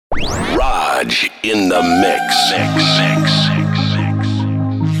Raj in the mix.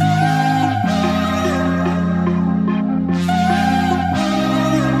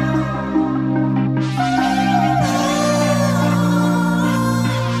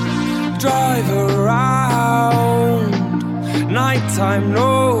 Drive around, nighttime,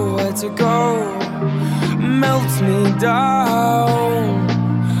 nowhere to go, melts me down.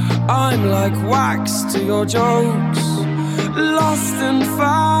 I'm like wax to your jokes, lost and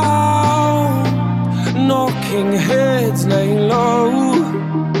found, knocking heads, laying low.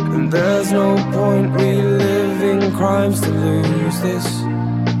 And there's no point reliving crimes to lose this.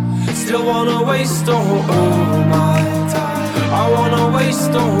 Still wanna waste all my time. I wanna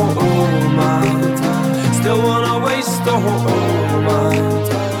waste all my time. Still wanna waste all my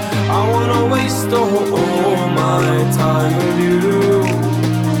time. I wanna waste all my time with you.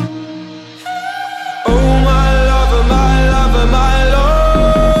 Oh my lover, my lover, my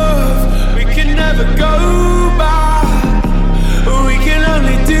love. We can never go back. We can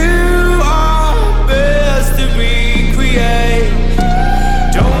only do our best to recreate.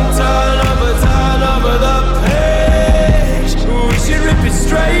 Don't turn over the page. We should rip it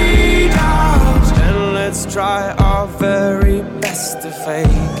straight out. And let's try our very best to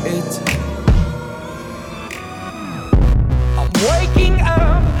fake it. I'm waking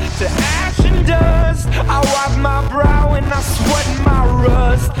up to ash and dust. I wipe my brow and I sweat my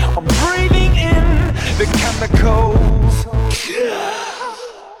rust. I'm breathing in the chemicals.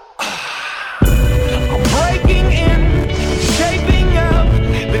 I'm breaking in, shaping up,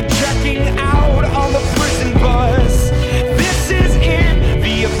 then checking out on the prison bus. This is in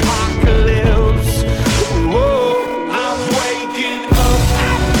the apocalypse. Whoa, I'm waking up.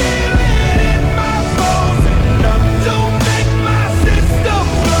 I feel it in my bones, enough to make my system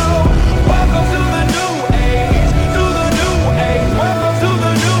blow. Welcome to the new age, to the new age. Welcome to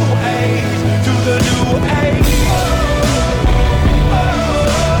the new age, to the new age.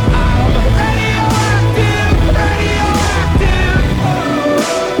 I'm radioactive, radioactive.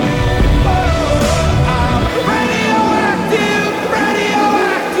 I'm radioactive,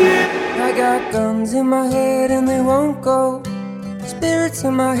 radioactive. I got guns in my head and they won't go. Spirits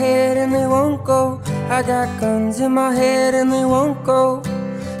in my head and they won't go. I got guns in my head and they won't go.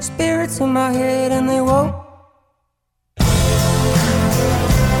 Spirits in my head and they won't.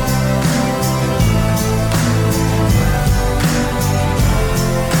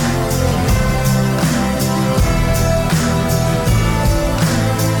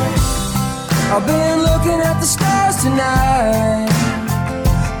 I've been looking at the stars tonight,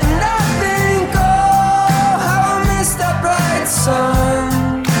 and I think, oh, how I missed that bright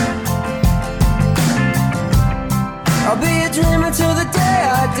sun. I'll be a dreamer till the day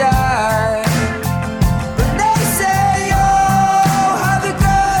I die. But they say, oh, how the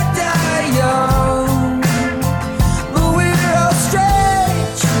good die young. But we're all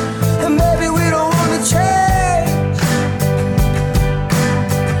strange, and maybe we don't want to change.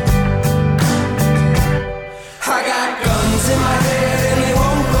 I got guns in my head and they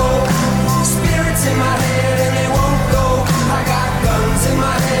won't go. Spirits in my head and they won't go. I got guns in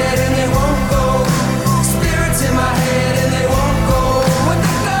my head and they won't go. Spirits in my head and they won't go. But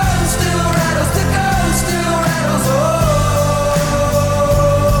the gun still rattles, the gun still rattles. Oh,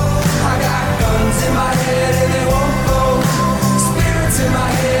 I got guns in my head and they won't go. Spirits in my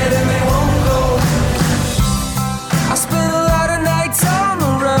head and they won't go. I spent a lot of nights on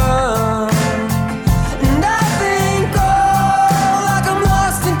the run, and I think, oh, like I'm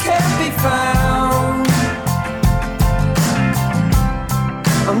lost and can't be found.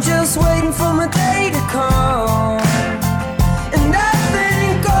 I'm just waiting for my day to come. And I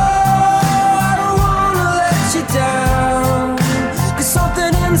think, oh, I don't wanna let you down. 'Cause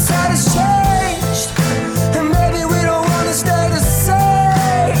something inside has changed, and maybe we don't wanna stay the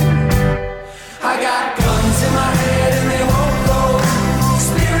same. I got guns in my head and they won't go.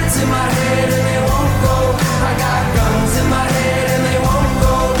 Spirits in my head and they won't go. I got guns in my head and they won't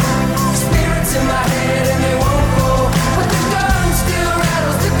go. Spirits in my head and they won't go. But the gun still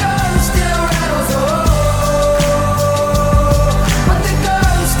rattles, the gun still rattles. Oh, but the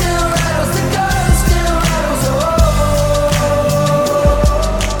gun still rattles, the gun still rattles. Oh,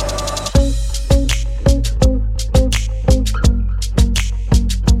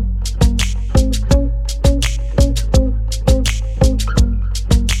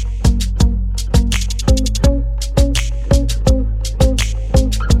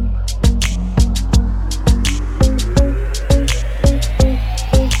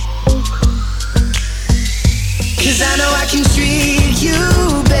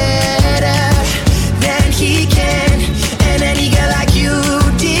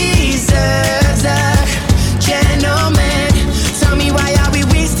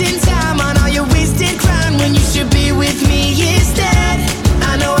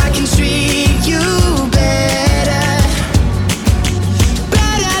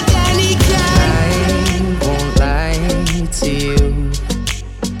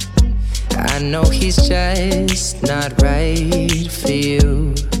 he's just not right for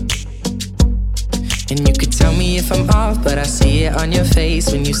you. And you could tell me if I'm off, but I see it on your face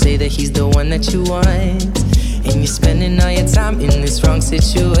when you say that he's the one that you want. And you're spending all your time in this wrong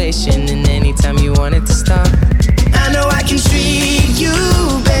situation, and anytime you want it to stop. I know I can treat you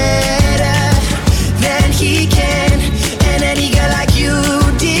better than he can, and any girl like you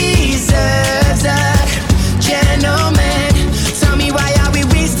deserves a gentleman. Tell me, why are we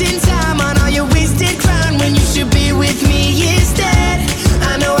wasting time on all your wasted crown when you should be with me instead?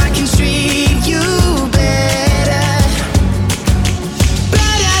 I know I can treat you better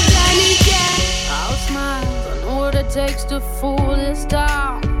than he can. I'll smile, I know what it takes to fool this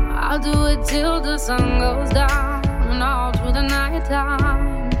town. I'll do it till the sun goes down and all through the night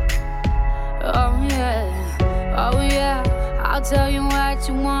time. Oh yeah, I'll tell you what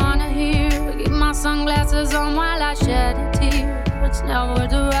you wanna hear. Keep my sunglasses on while I shed a tear. It's never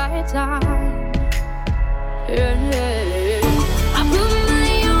the right time. Yeah. I put my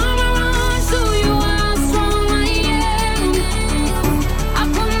arm around so you how strong I am. I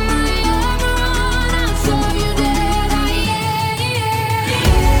put my arm around, I'll show you that I am.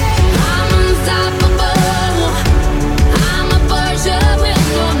 I'm unstoppable. I'm a Porsche with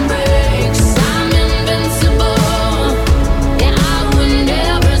no brakes. I'm invincible. Yeah, I win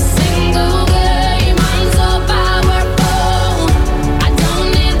every single game. I'm so powerful. I don't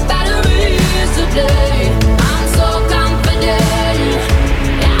need batteries to play. I'm so confident.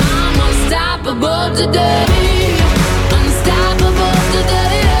 Yeah, I'm unstoppable today. Unstoppable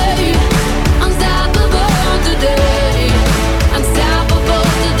today. Unstoppable today. Unstoppable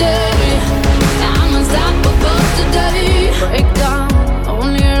today. Yeah, I'm unstoppable today. Break down,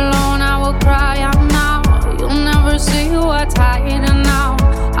 only alone I will cry out now. You'll never see what's hiding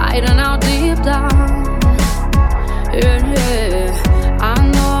out deep down. Yeah, I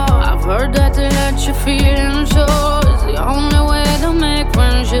know, I've heard that to let your feelings show is the only way to make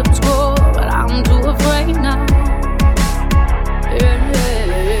friendships grow, but I'm too afraid now. Yeah,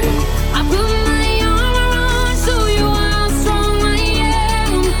 I put my arm around so you how strong I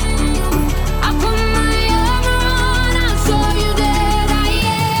am. I put my arm around, I'll show you that I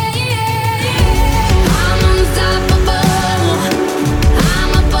am. I'm unstoppable.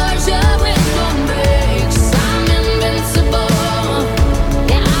 I'm a Porsche with no brakes. I'm invincible.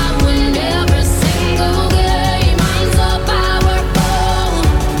 Yeah, I win every single game. I'm so powerful.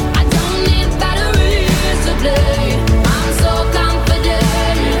 I don't need batteries to play. I'm so confident.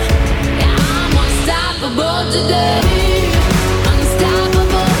 Yeah, I'm unstoppable today.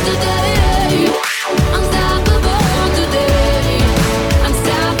 Unstoppable today. Unstoppable today.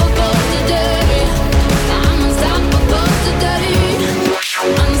 Unstoppable today.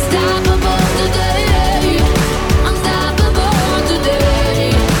 I'm unstoppable today. Unstoppable today. Unstoppable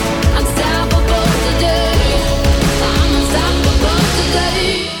today. Unstoppable today. I'm unstoppable today.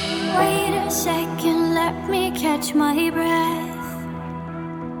 Wait a second, let me catch my breath.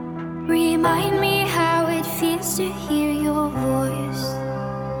 Remind me how it feels to hear your voice.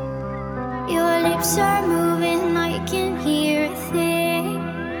 Your lips are moving, I can hear a thing.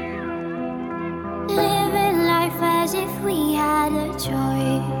 Living life as if we had a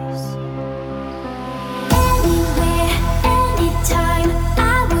choice. Anywhere, anytime, I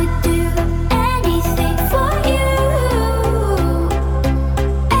would do anything for you.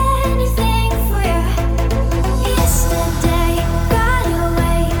 Anything for you. Yesterday got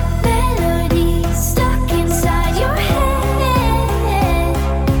away, melodies stuck inside your head.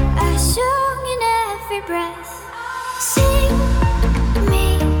 I sung in every breath. Sing me,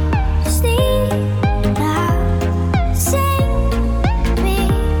 sleep now. Sing me,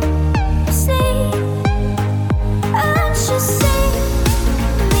 sleep. Oh, just sing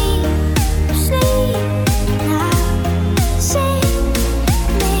me, sleep now. Sing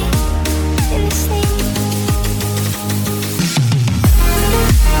me, sleep.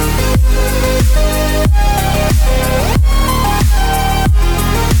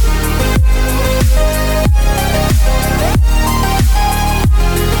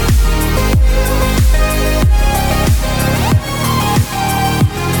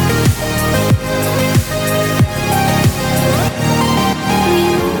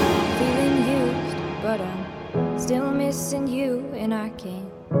 Feeling used, but I'm still missing you, and I can't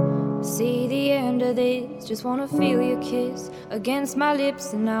see the end of this. Just wanna feel your kiss against my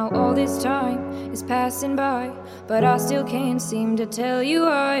lips, and now all this time is passing by, but I still can't seem to tell you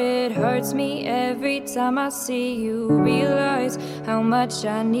why. It hurts me every time I see you, realize how much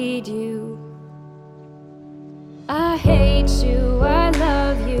I need you. I hate you, I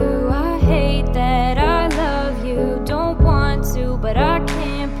love you, I hate that I love you. Don't want to, but I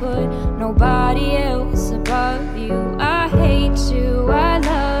can't put nobody else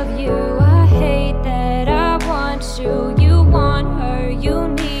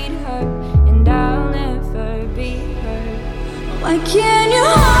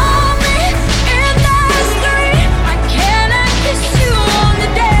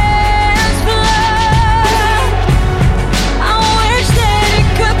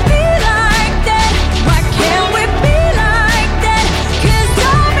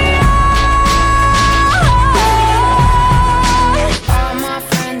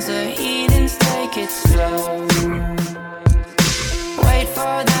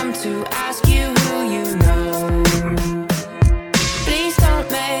them to ask you who you know. Please don't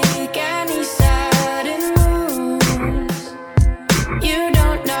make any sudden moves. You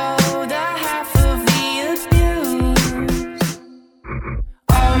don't know the half of the abuse.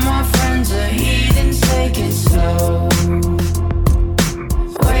 All my friends are heathens, take it slow.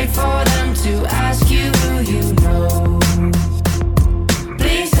 Wait for them to ask you who you know.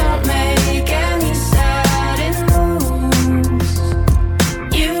 Please don't make any sudden moves.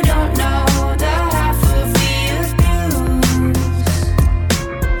 You don't know the half of the abuse.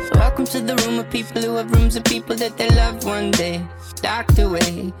 Welcome to the room of people who have rooms of people that they love one day docked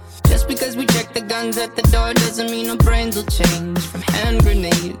away. Just because we check the guns at the door doesn't mean our brains will change from hand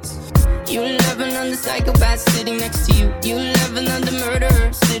grenades. You loving on the psychopath sitting next to you. You loving on the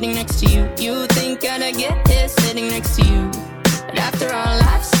murderer sitting next to you. You think I'd get here sitting next to you. But after all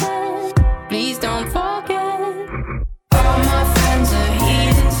I've said, please don't forget. All my friends are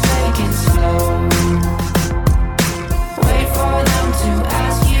heathens, take it slow. Wait for them to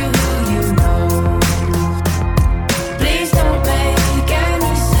ask you who you know. Please don't make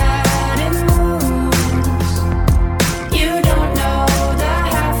any sudden moves. You don't know the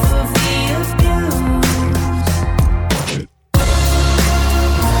half of the abuse.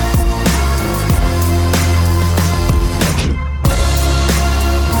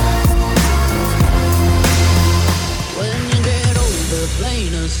 When you get older,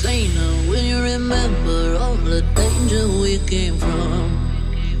 plainer, saner, when you remember all the danger we came from.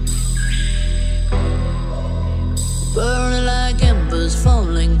 Burning like embers,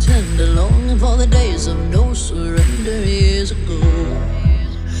 falling tender, longing for the days of no surrender years ago.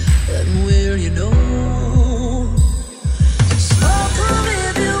 And will you know? Smoke 'em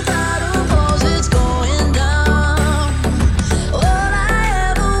if you got 'em, 'cause it's going down. All I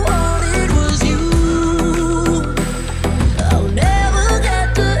ever wanted was you. I'll never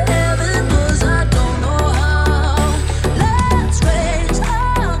get to heaven 'cause I don't know how. Let's raise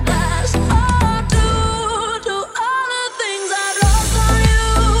our glass or two to all the things I've lost on you.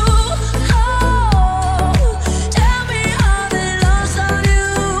 Oh, tell me how they lost on you.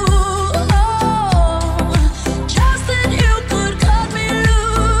 Oh, just that you could cut me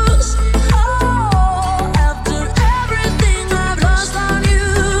loose. Oh, after everything I've lost on you,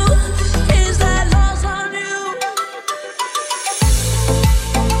 is that lost on you?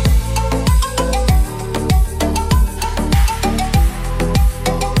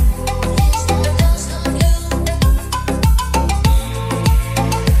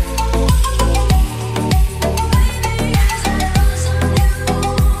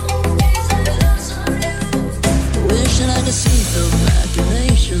 Wishing I could see the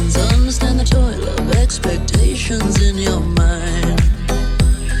machinations, understand the toil of expectations in your mind.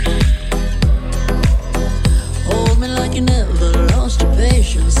 Hold me like you never lost your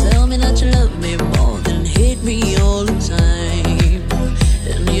patience. Tell me that you love me more than hate me all the time.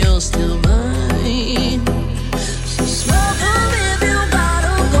 And you're still mine. So smoke 'em if you got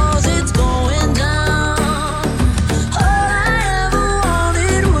 'em, 'cause it's going down. All I ever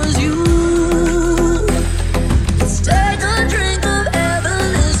wanted was you. Let's take a drink of heaven,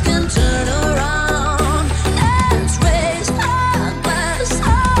 this can turn around. Let's raise our glass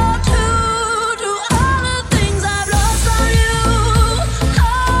or two to all the things I've lost on you.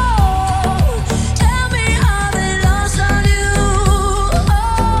 Oh,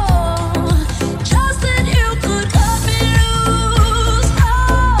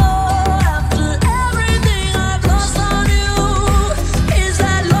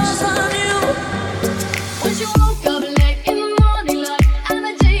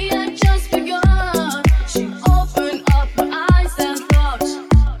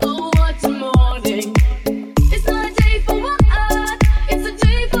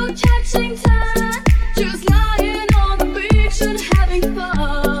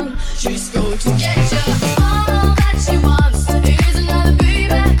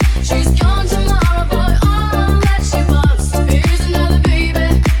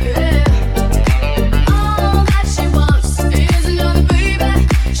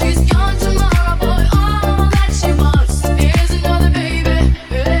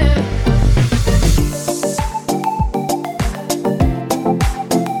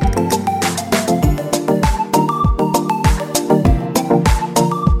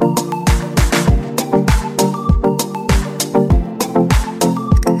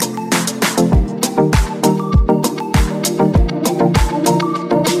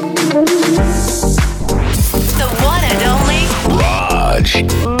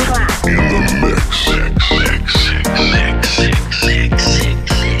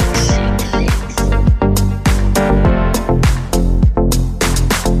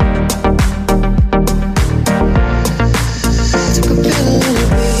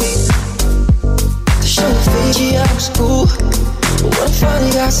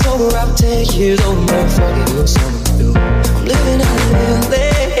 years old, motherfucker, you're something to do. I'm living out in LA.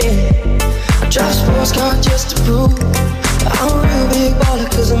 I drive sports car just to prove I'm a real big baller,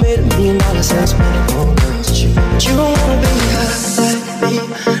 cause I made $1 million and spent it on girls and you. But you don't wanna be high like me,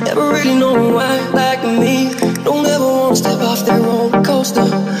 never really know why like me. Don't ever wanna step off that roller coaster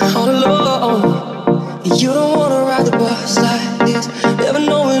all alone. You don't wanna ride the bus like this, never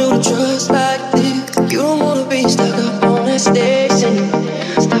knowing who to trust like this. You don't wanna be stuck up on that station,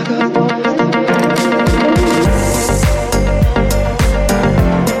 stuck up on that station.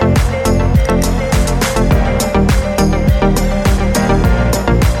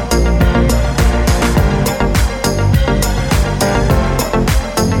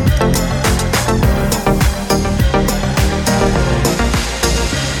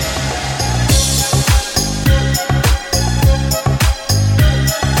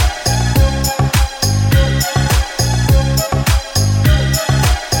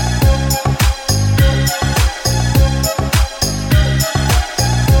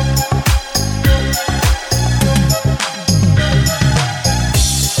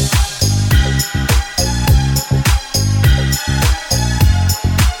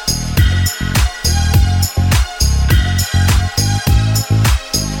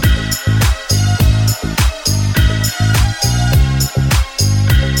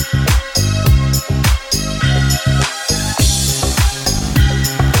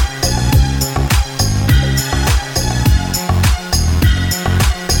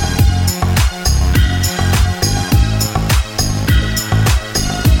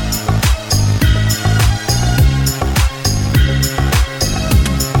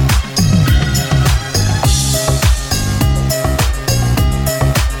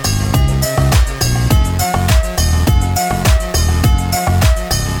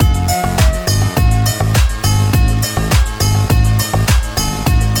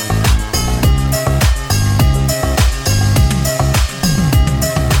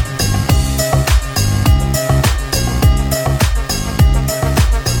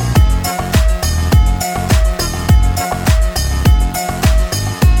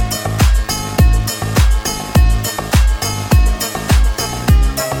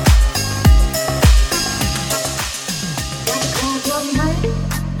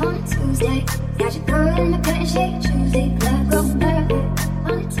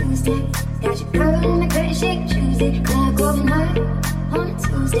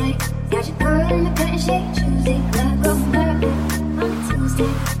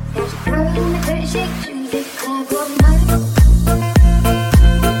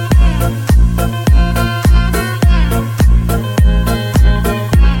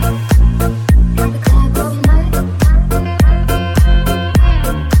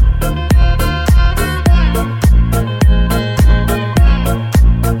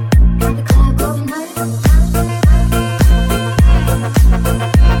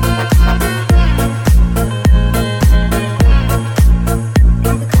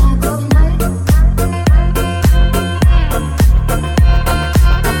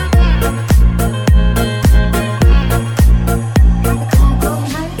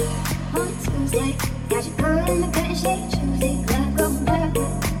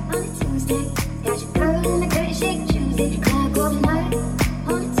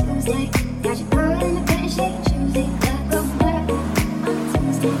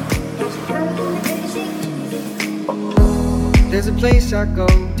 There's a place I go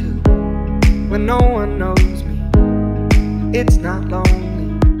to when no one knows me. It's not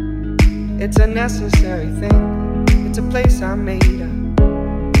lonely, it's a necessary thing. It's a place I made up,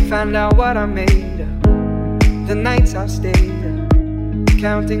 find out what I made of. The nights I've stayed up,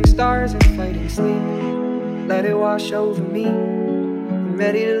 counting stars and fighting sleep. Let it wash over me, I'm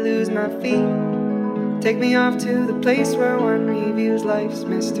ready to lose my feet. Take me off to the place where one reviews life's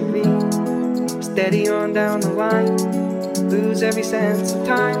mystery. Steady on down the line, lose every sense of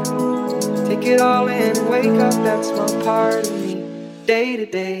time. Take it all in and wake up that small part of me. Day to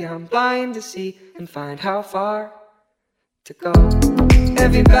day I'm blind to see and find how far to go.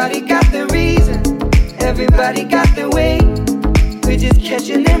 Everybody got their reason, everybody got their way. We're just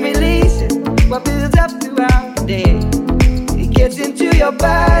catching and releasing what builds up throughout the day. It gets into your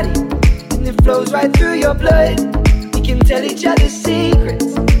body and it flows right through your blood. We can tell each other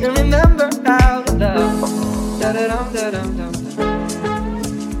secrets and remember how to love. Da-da-dum, da-dum, dum, dum.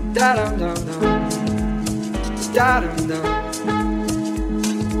 Da-dum, dum, dum. Da-dum, dum.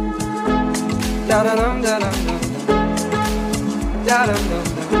 Da-da-dum, da-dum, dum, dum. Da-dum, dum,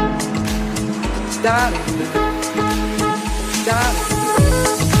 dum. Da-dum, dum. Da-dum. Da-dum.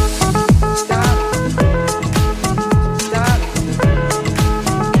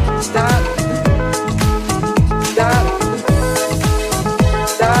 Da-dum.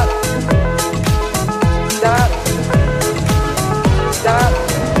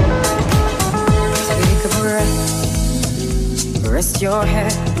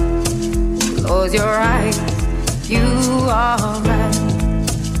 close your eyes. You are right.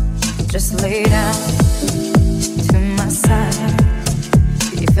 Just lay down to my side.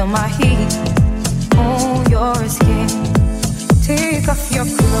 You feel my heat on your skin. Take off your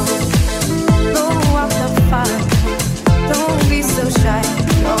clothes, blow out the fire. Don't be so shy.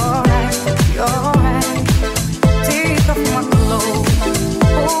 You're right, you're right. Take off my clothes.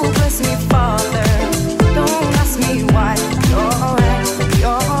 Oh, bless me, Father. Don't ask me why. You're right,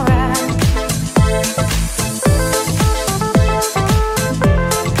 you're right.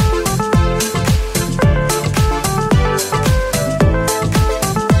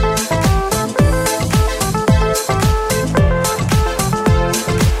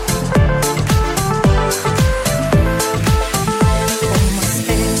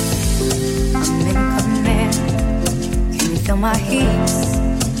 My heat's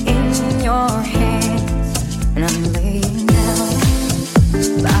in your hands, and I'm laying down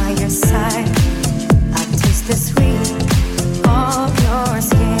by your side. I taste the sweet of your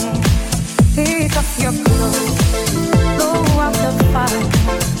skin. Take off your clothes, blow out the fire.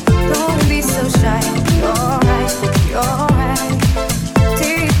 Don't be so shy. You're right, you're right.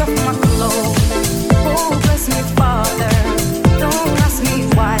 Take off my clothes. Oh, bless me, Father. Don't ask me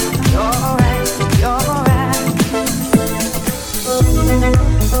why. You're right, you're right.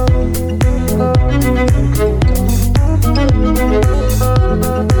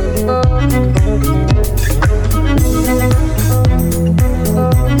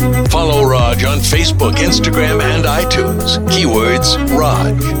 Follow Raj on Facebook, Instagram, and iTunes. Keywords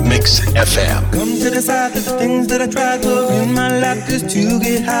Raj Mix FM. Come to decide that the things that I tried were in my life just to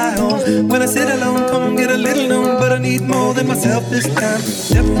get high on. When I sit alone, come get a little known, but I need more than myself this time.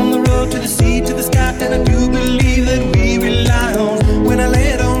 Step from the road to the sea to the sky, and I do believe that we rely on. When I lay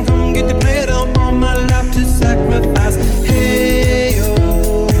it on, come get to play it on. All my life to sacrifice. Hey,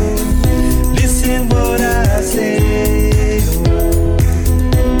 oh, listen what I say.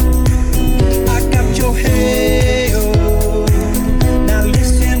 Hey, oh, now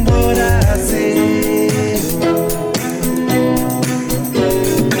listen what I say.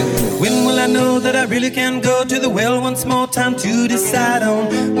 When will I know that I really can go to the well once more? Time to decide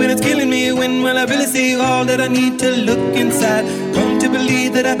on. When it's killing me, when will I really see all that I need to look inside? Come to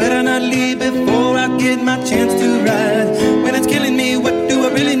believe that I better not leave before I get my chance to ride. When it's killing me, what do I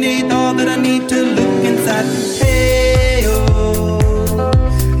really need? All that I need to look inside. Hey, oh,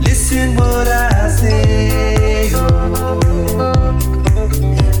 listen what I say.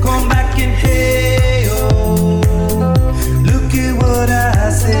 Come back and hey, oh, look at what I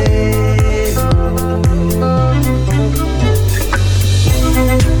say.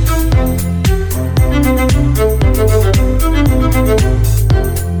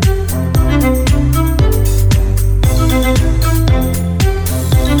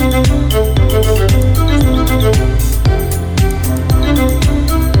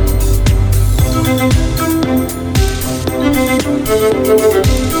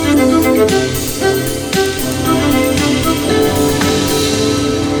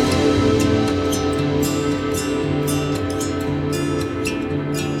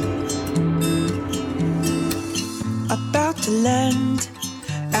 About to land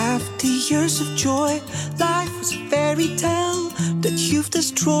after years of joy. Life was a fairy tale that you've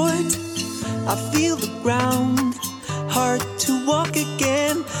destroyed. I feel the ground, hard to walk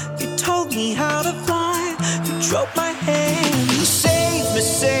again. You told me how to fly, you drove my hand. Save me,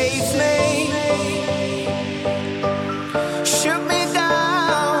 save me. Shoot me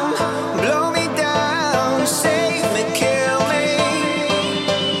down, blow me down. Save me, kill me.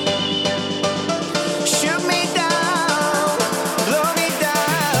 Shoot me down, blow me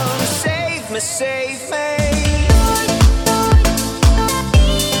down. Save me, save me.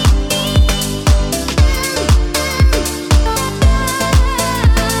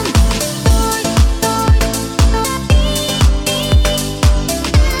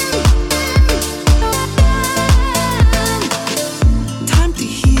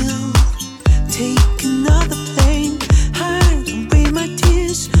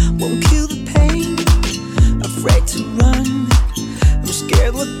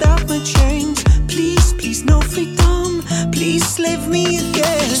 Without my chains, please, please, no freedom. Please slave me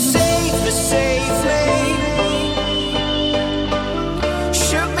again. Save me, save me.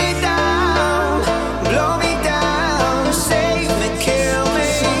 Shoot me down, blow me down. Save me, kill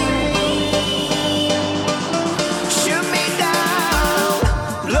me. Shoot me down,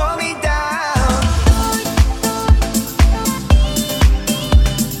 blow me down.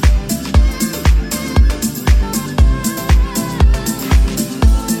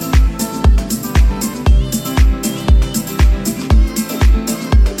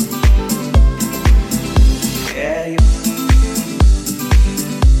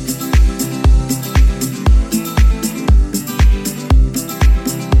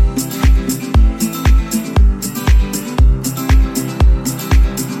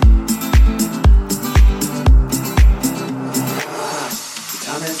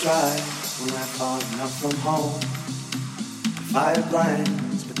 running dry when I've fallen up from home. The fire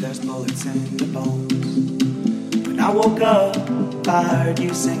blinds, but there's bullets in the bones. When I woke up, I heard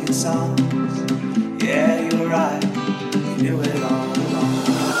you singing songs. Yeah, you were right, you knew it all along.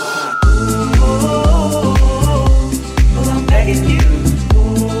 Well, I'm begging you.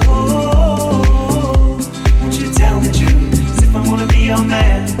 Won't you tell the truth? As if I wanna be your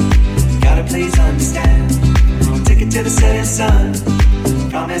man. You gotta please understand. I'll take it to the setting sun.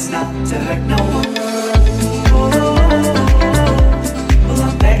 Promise not to hurt no one. Well,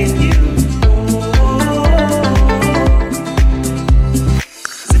 I'm begging you.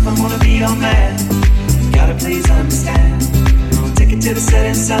 As if I wanna be your man. You gotta please understand. I'll take it to the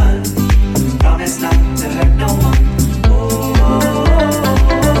setting sun. Promise not to hurt no one.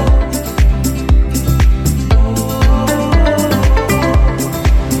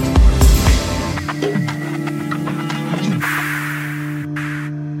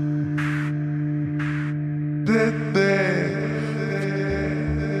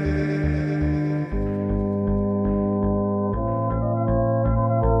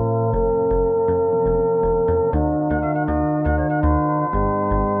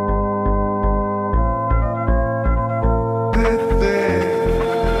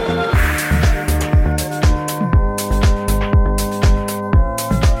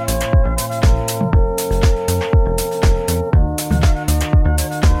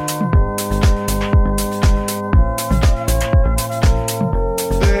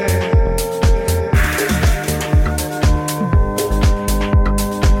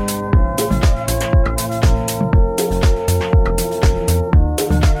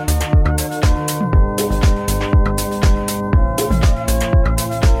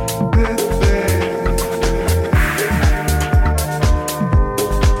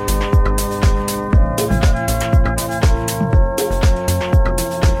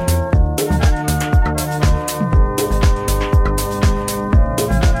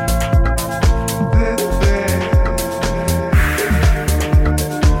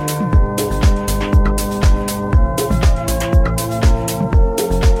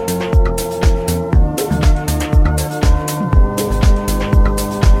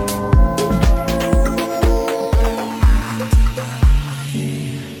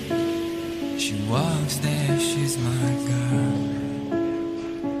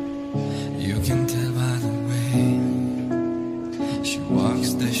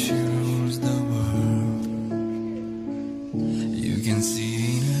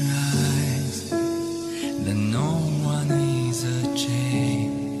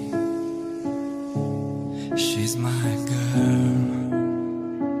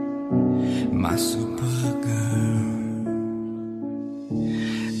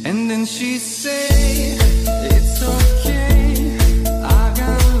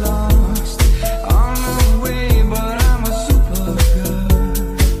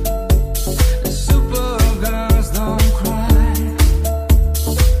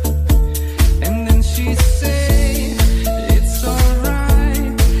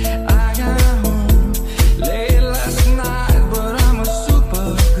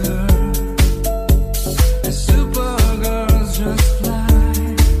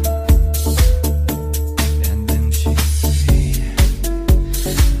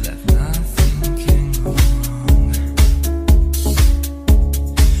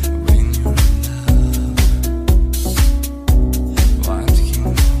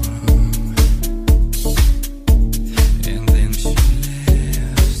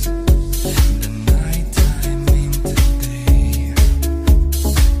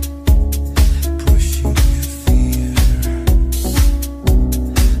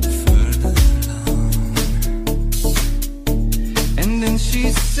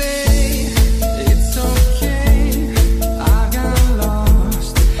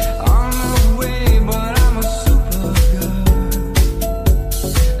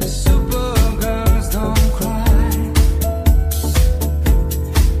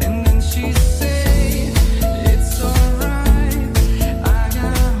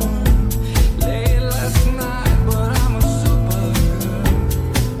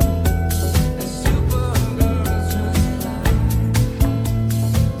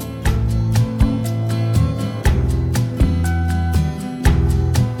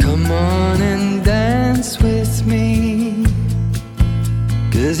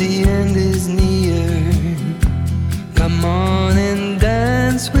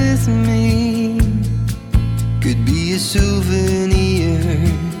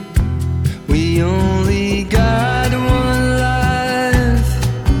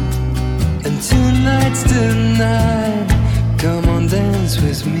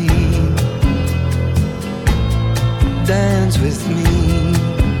 with me, dance with me.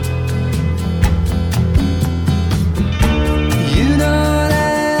 You know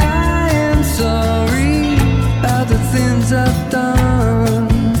that I am sorry about the things I've done.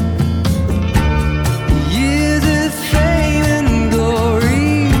 Years of fame and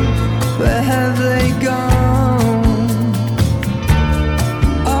glory, where have they gone?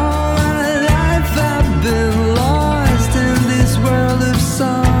 All my life I've been lost in this world of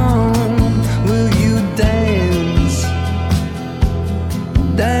song. Will you dance,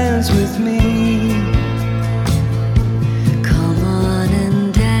 dance with me? Come on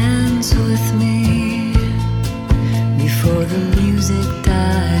and dance with me before the music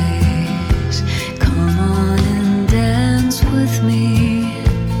dies. Come on and dance with me.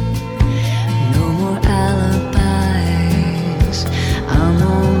 No more alibis. I'm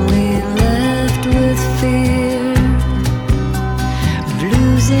only left with fear of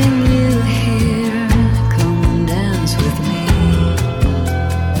losing you here. Come and dance with me.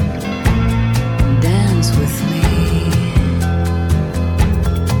 Dance with me.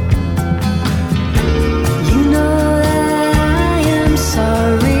 You know that I am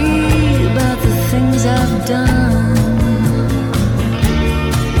sorry about the things I've done.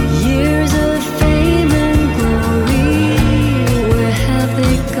 Years of fame and glory, where have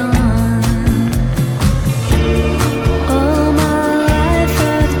they gone? All my life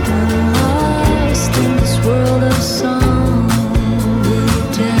I've been lost in this world of song. Will you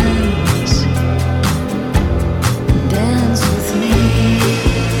dance, dance with me?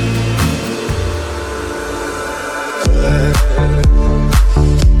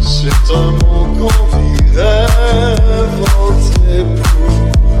 C'est un mot qu'on dirait inventé pour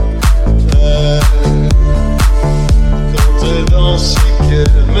elle. Quand elle danse et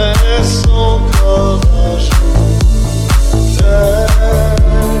qu'elle met son corps à genoux d'elle.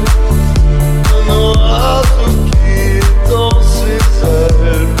 Un oiseau qui est dans ses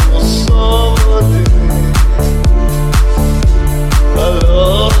ailes pour s'envoler.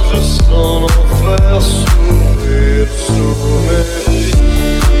 Alors je sens l'enfer s'ouvrir sous mes pieds.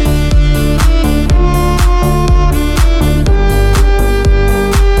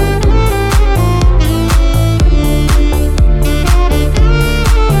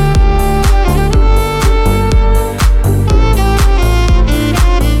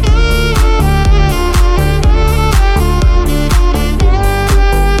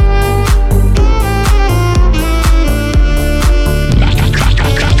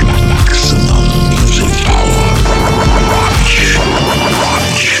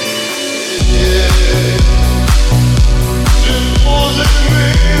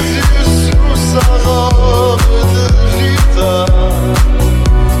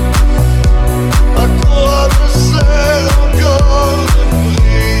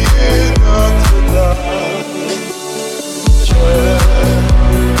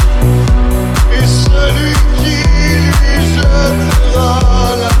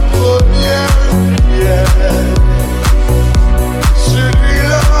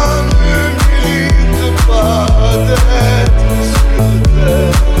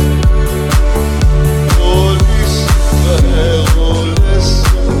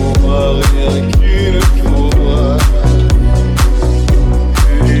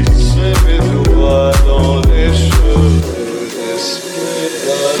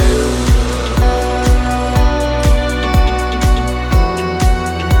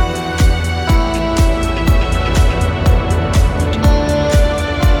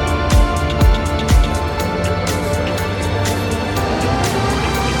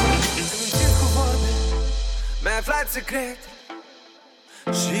 Secret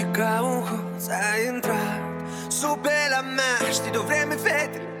și ca un hoț ai intrat sub pielea mea. Știi de o vreme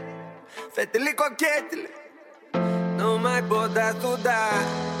fetele, fetele cochetele nu mai pot atuda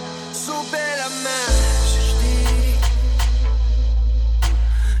sub pielea mea. Și știi,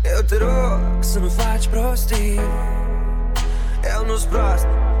 eu te rog să nu faci prostii. Eu nu-s prost,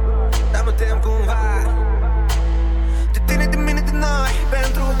 dar mă tem cumva de tine, de mine, de noi,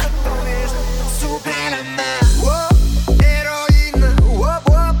 pentru că tu ești sub pielea mea.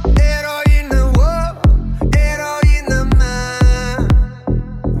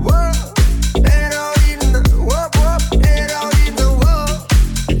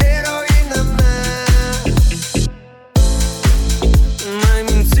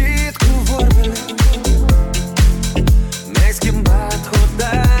 Mi-ai schimbat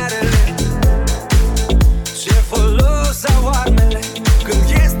hotarele.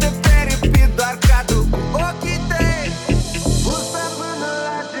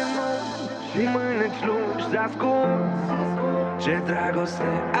 dragoste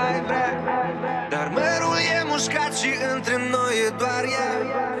ai vrea, dar mărul e mușcat și între noi e doar ea.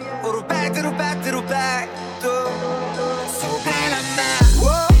 O rupeai, te rupeai, te rupeai tu sub pielea mea.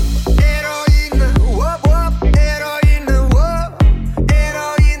 Eroină, eroină,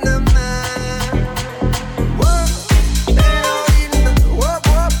 eroină mea. Eroină,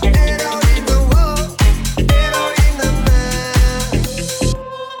 eroină, eroină mea.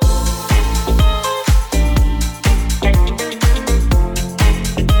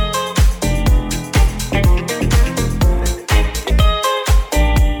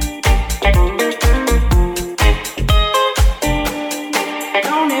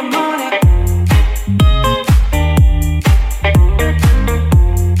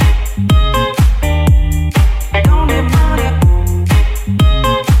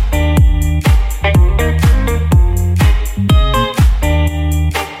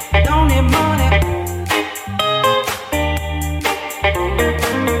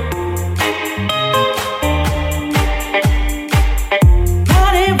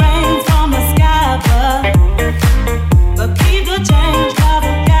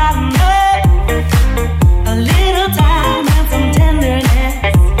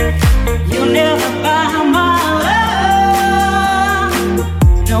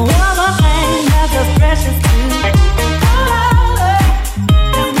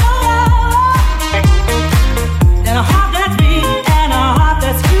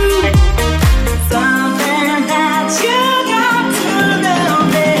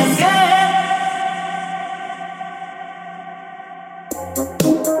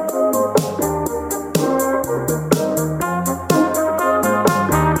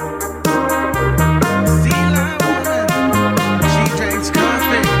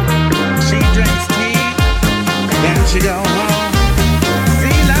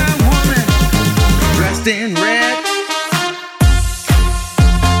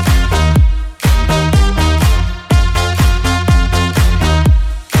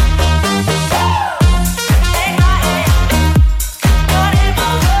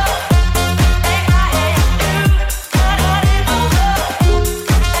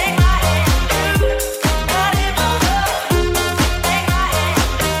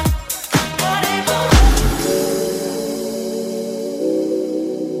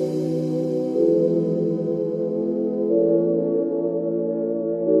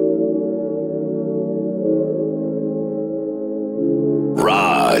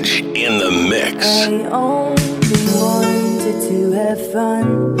 In the mix. I only wanted to have fun,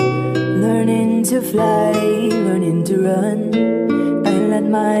 learning to fly, learning to run. I let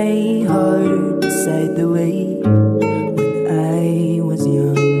my heart decide the way when I was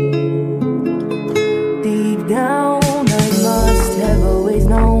young. Deep down I must have always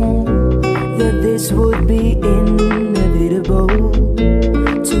known that this would be inevitable.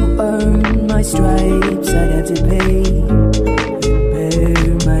 To earn my stripes I'd have to pay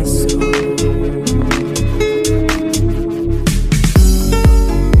my soul.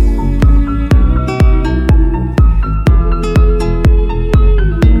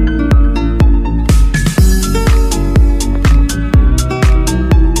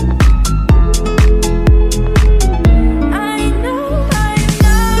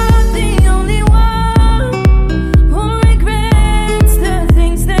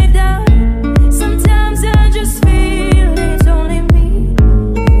 Sometimes I just feel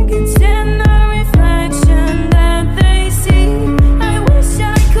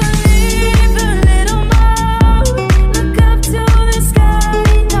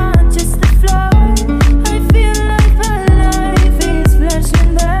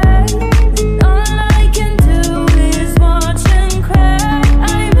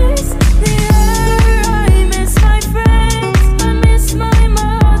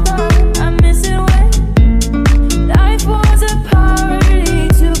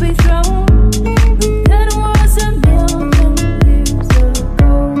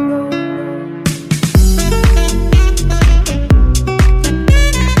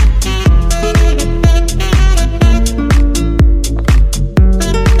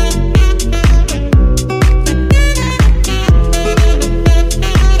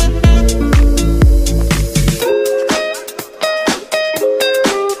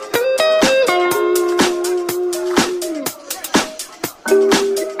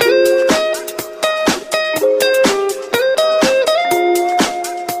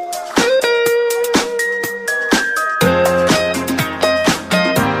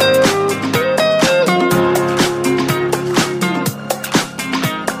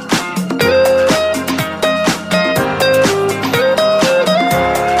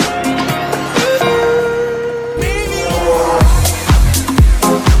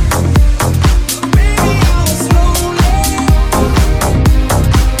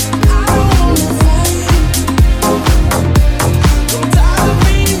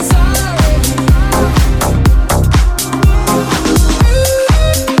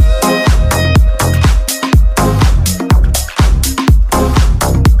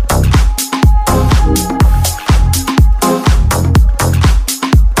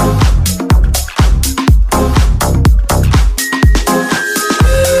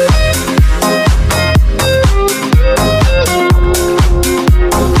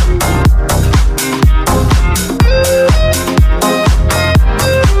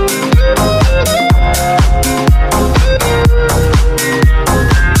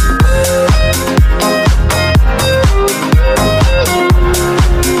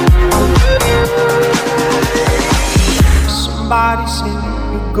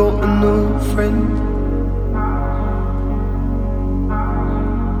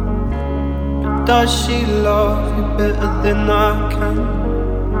does she love you better than I can?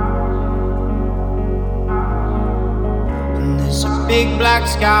 And there's a big black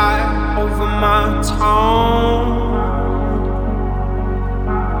sky over my town.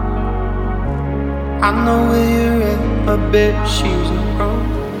 I know where you're at, I bet she's around.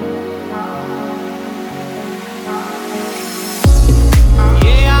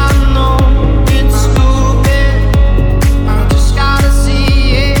 Yeah, I know it's stupid, I just gotta see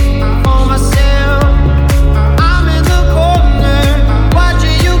it for myself. I'm in the corner,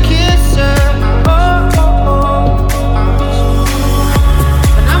 watching you kiss her. Oh, oh, oh.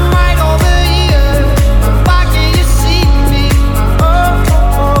 And I'm right over here, why can't you see me? Oh,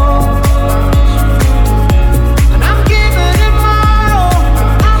 oh, oh. And I'm giving it my all,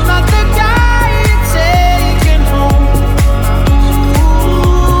 I'm not the guy you're taking home. Ooh,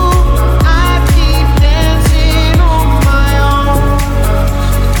 I keep dancing on my own.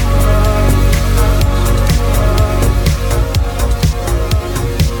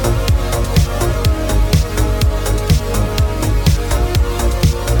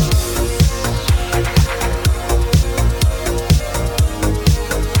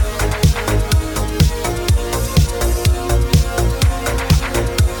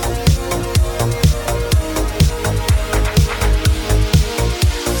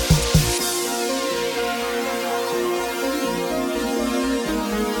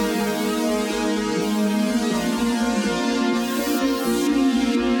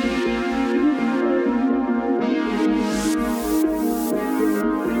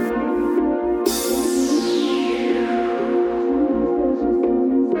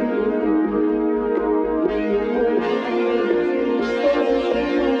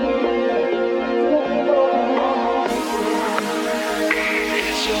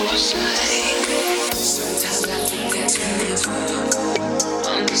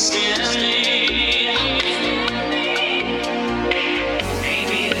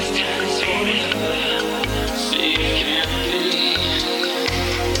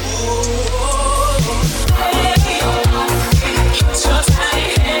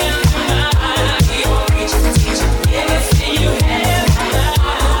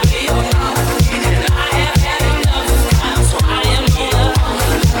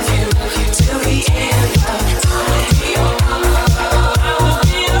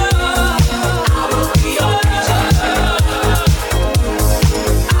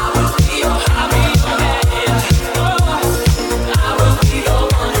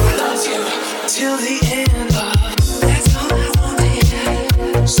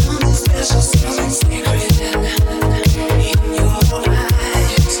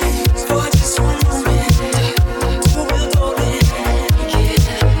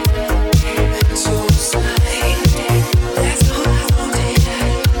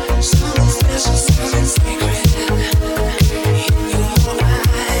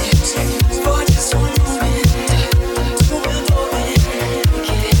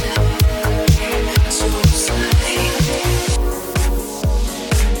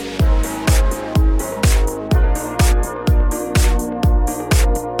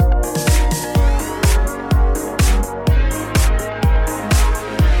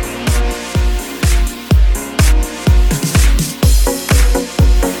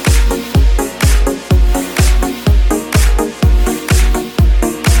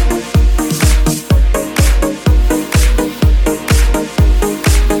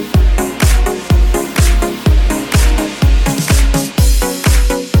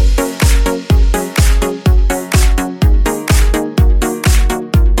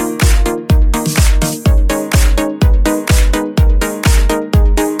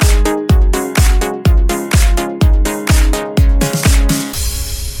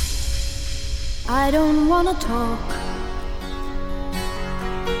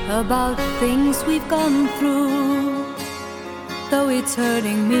 About things we've gone through, though it's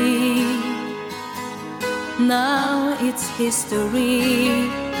hurting me. Now it's history.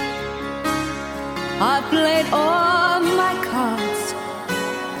 I played all my cards,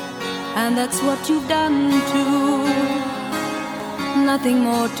 and that's what you've done too. Nothing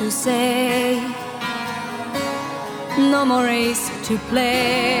more to say, no more race to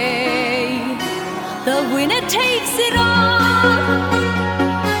play. The winner takes it all,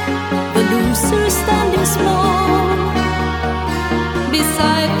 the loser standing small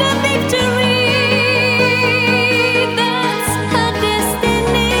beside the victory. That's her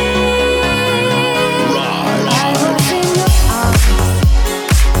destiny. I was in your arms,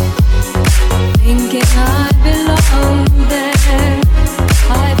 thinking I belonged there.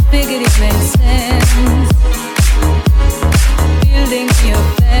 I figured it made sense, building your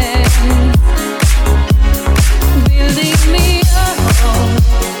fence.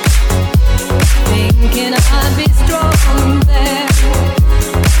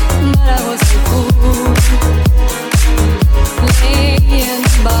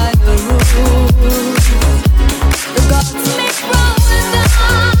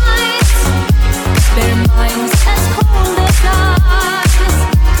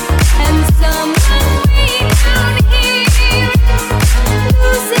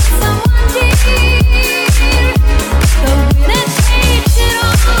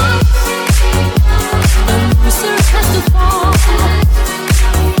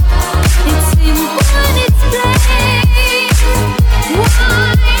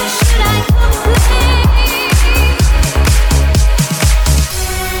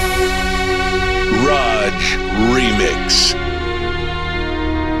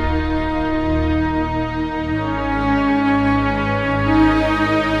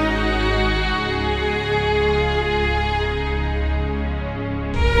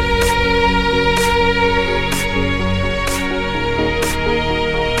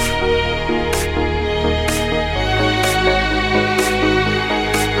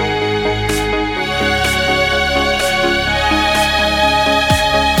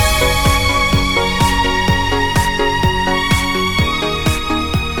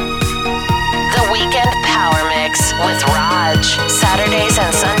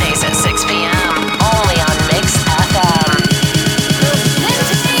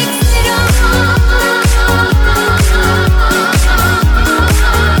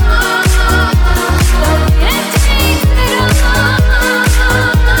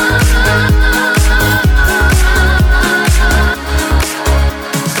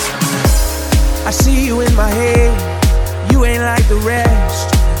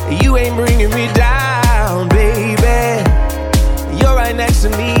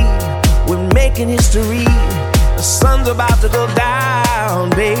 me. We're making history. The sun's about to go down,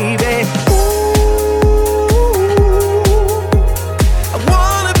 baby. I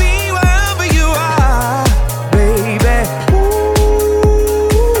wanna be wherever you are, baby.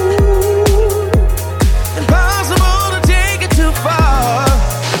 Impossible to take it too far.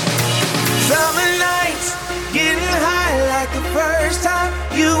 Summer nights, getting high like the first time.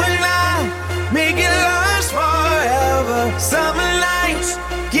 You and I make it last forever. Summer nights,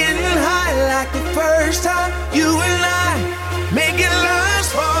 getting high like the first time. You and I make it last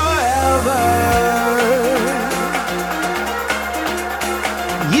forever.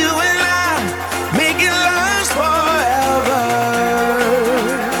 You and I make it last forever.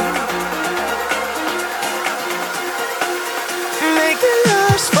 Make it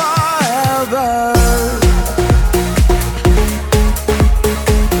last forever.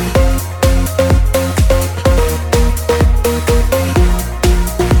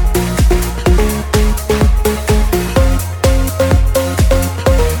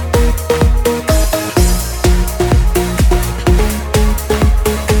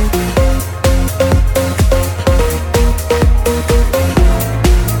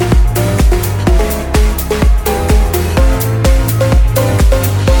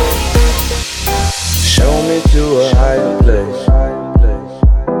 Show me to a higher place.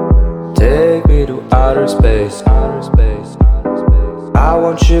 Take me to outer space. I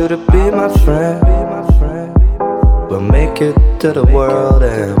want you to be my friend. We'll make it to the world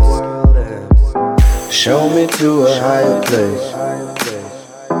ends. Show me to a higher place.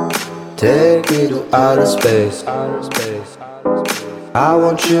 Take me to outer space. I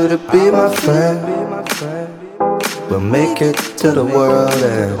want you to be my friend. We'll make it to the world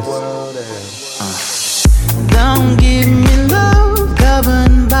ends. Don't give me love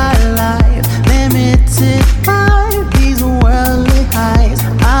governed by life, limited by these worldly highs.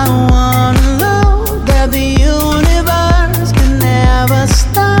 I wanna love that the universe can never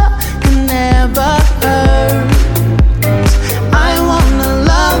stop, can never hurt. I want a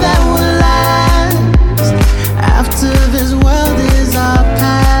love that will last after this world is our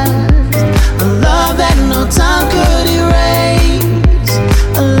past. A love that no time could erase.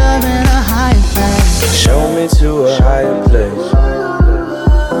 A love in a high place. Show me to a higher place.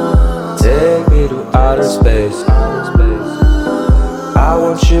 Take me to outer space. I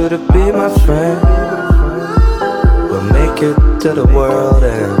want you to be my friend. We'll make it to the world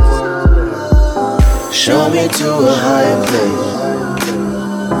ends. Show me to a higher place.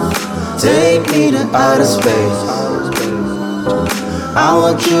 Take me to outer space. I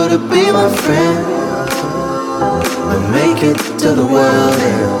want you to be my friend. We'll make it to the world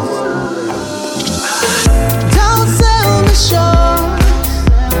ends. Don't sell me short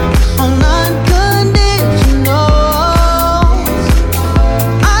on unconditional.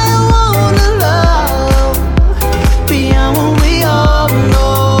 I wanna love beyond what we all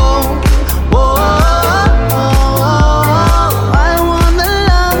know. Whoa, I want a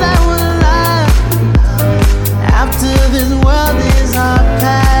love that will last after this world is our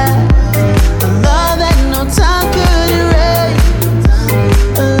past. A love that no time could erase.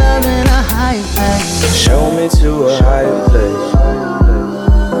 A love in a high place. Show me to a higher place.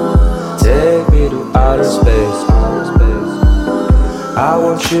 Take me to outer space. I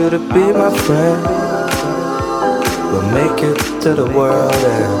want you to be my friend. We'll make it to the world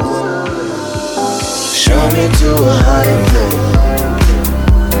ends. Show me to a higher place.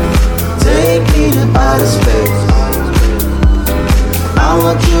 Take me to outer space. I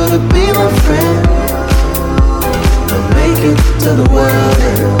want you to be my friend. We'll make it to the world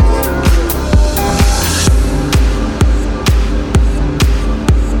ends.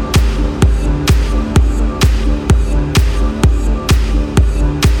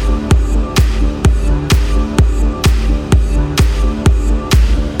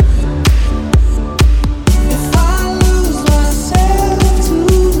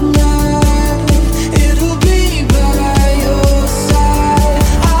 If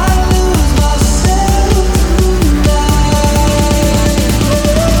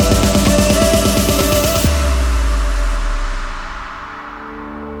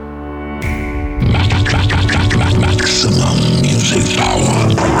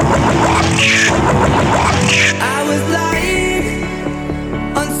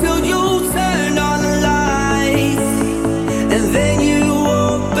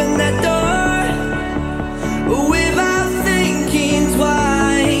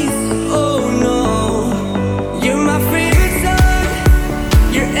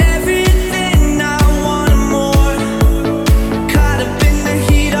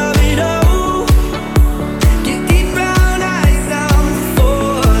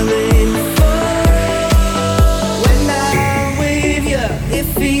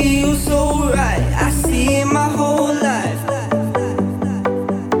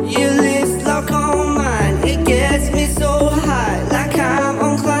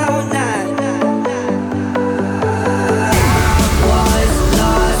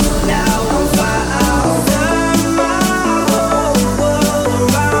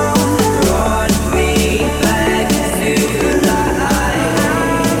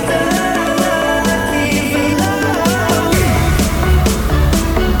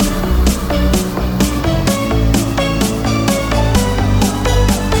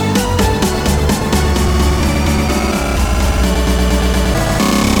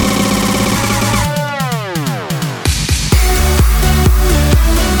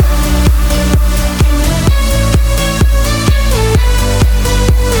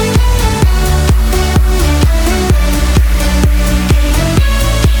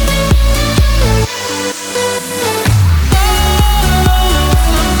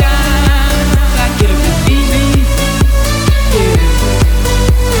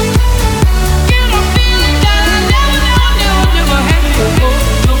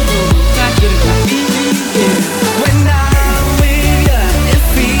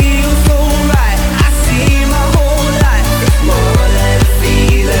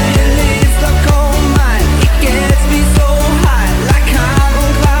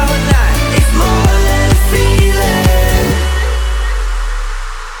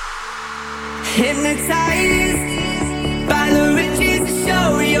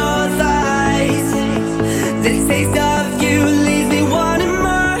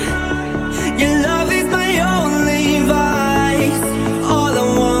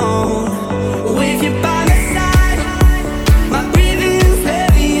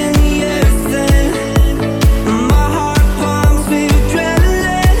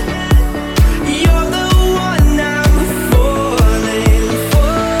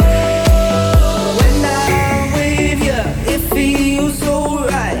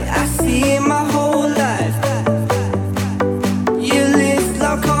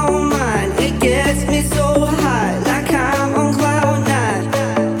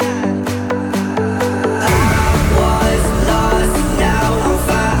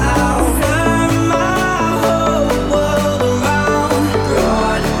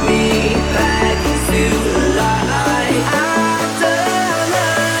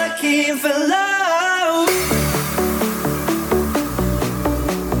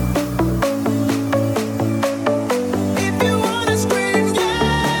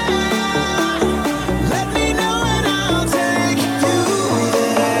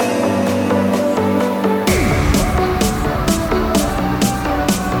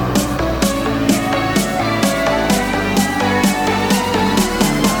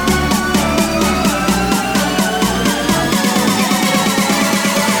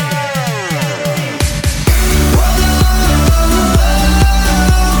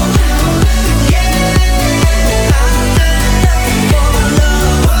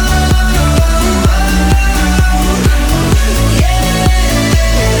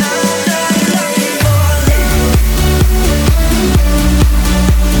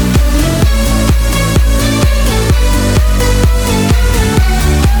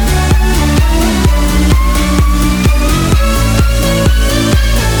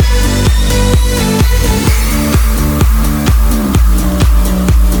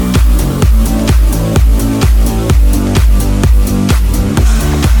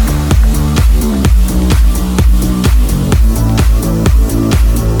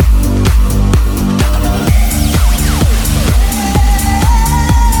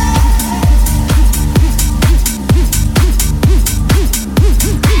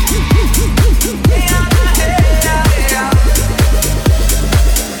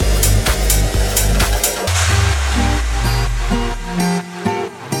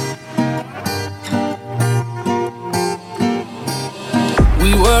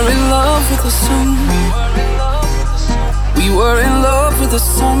with the sun. We were in love with the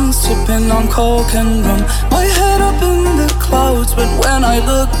sun, sipping on coke and rum. My head up in the clouds, but when I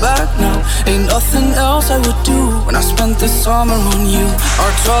look back now, ain't nothing else I would do when I spent the summer on you.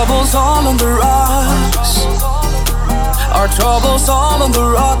 Our troubles all on the rocks. Our troubles all on the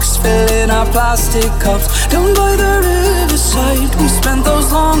rocks, filling our plastic cups. Down by the riverside, we spent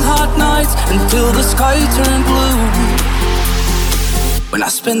those long hot nights until the sky turned blue. When I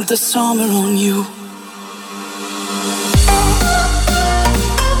spent the summer on you.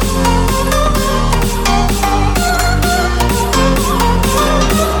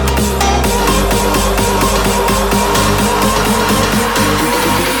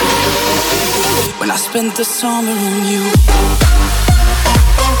 When I spent the summer on you.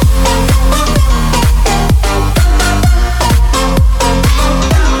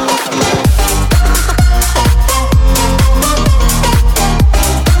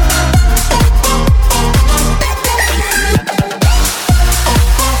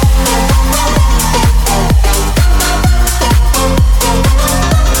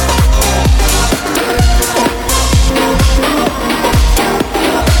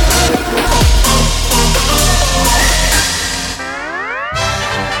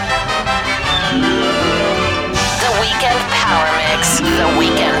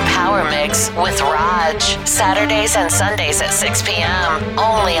 With Raj, Saturdays and Sundays at 6 p.m.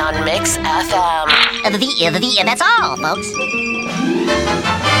 only on Mix FM. That's all, folks.